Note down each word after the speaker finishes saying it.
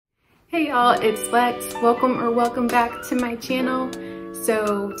Hey y'all, it's Lex. Welcome back to my channel.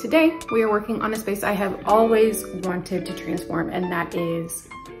 So today we are working on a space I have always wanted to transform, and that is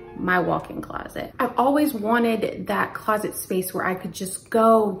my walk-in closet. I've always wanted that closet space where I could just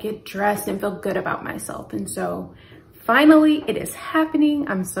go get dressed and feel good about myself. And so finally it is happening.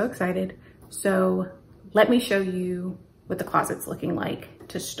 I'm so excited. So let me show you what the closet's looking like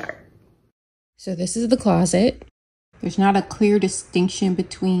to start. So this is the closet. There's not a clear distinction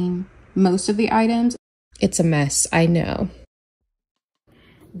between most of the items. It's a mess, I know.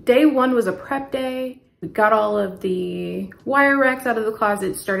 Day one was a prep day. We got all of the wire racks out of the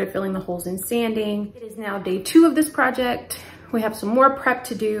closet, started filling the holes and sanding. It is now day two of this project. We have some more prep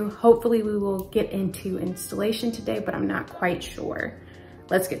to do. Hopefully we will get into installation today, but I'm not quite sure.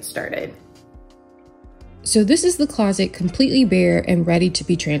 Let's get started. So this is the closet, completely bare and ready to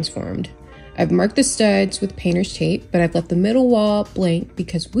be transformed. I've marked the studs with painter's tape, but I've left the middle wall blank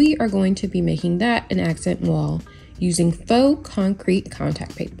because we are going to be making that an accent wall using faux concrete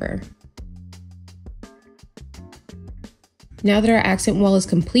contact paper. Now that our accent wall is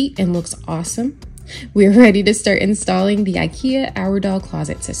complete and looks awesome, we're ready to start installing the Ikea Aurdal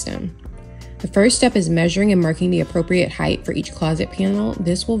closet system. The first step is measuring and marking the appropriate height for each closet panel.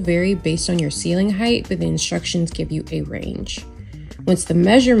 This will vary based on your ceiling height, but the instructions give you a range. Once the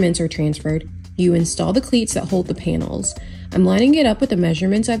measurements are transferred, you install the cleats that hold the panels. I'm lining it up with the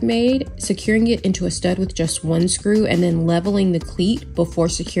measurements I've made, securing it into a stud with just one screw, and then leveling the cleat before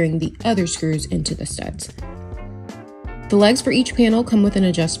securing the other screws into the studs. The legs for each panel come with an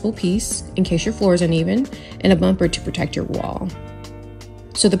adjustable piece in case your floor is uneven, and a bumper to protect your wall.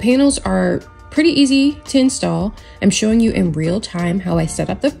 So the panels are pretty easy to install. I'm showing you in real time how I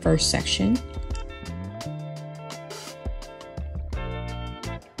set up the first section.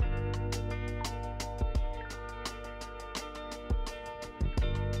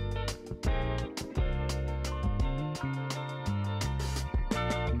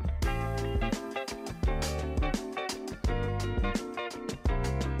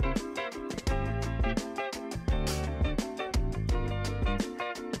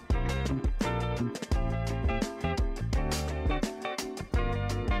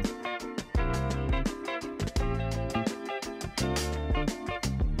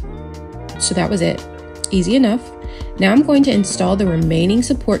 So that was it. Easy enough. Now I'm going to install the remaining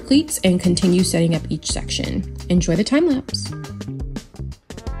support cleats and continue setting up each section. Enjoy the time lapse.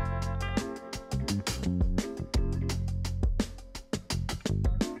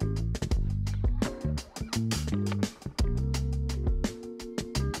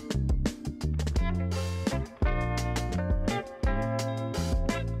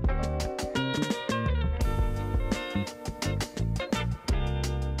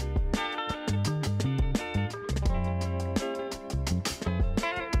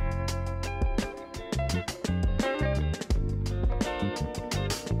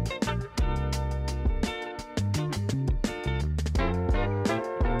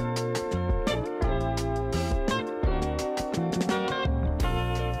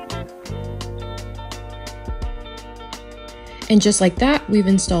 And just like that, we've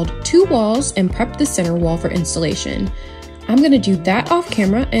installed two walls and prepped the center wall for installation. I'm gonna do that off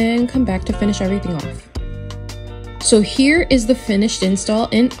camera and come back to finish everything off. So here is the finished install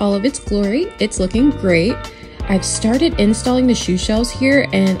in all of its glory. It's looking great. I've started installing the shoe shelves here,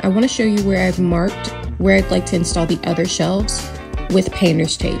 and I wanna show you where I've marked where I'd like to install the other shelves with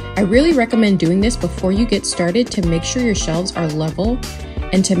painter's tape. I really recommend doing this before you get started to make sure your shelves are level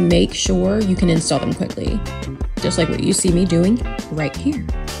and to make sure you can install them quickly. Just like what you see me doing right here.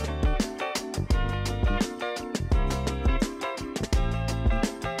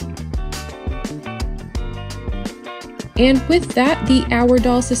 And with that, the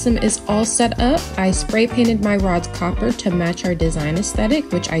Aurdal system is all set up. I spray painted my rods copper to match our design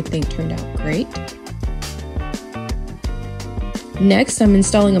aesthetic, which I think turned out great. Next, I'm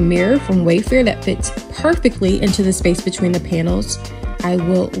installing a mirror from Wayfair that fits perfectly into the space between the panels. I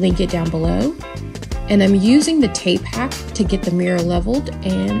will link it down below. And I'm using the tape hack to get the mirror leveled,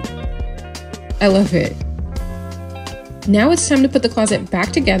 and I love it. Now it's time to put the closet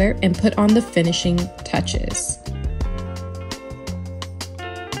back together and put on the finishing touches.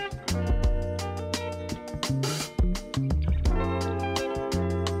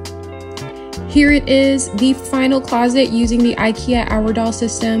 Here it is, the final closet using the Ikea Aurdal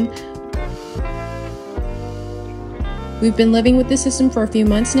system. We've been living with this system for a few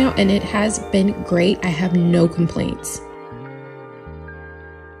months now, and it has been great. I have no complaints.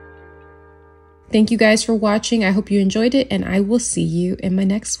 Thank you guys for watching. I hope you enjoyed it, and I will see you in my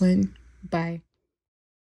next one. Bye.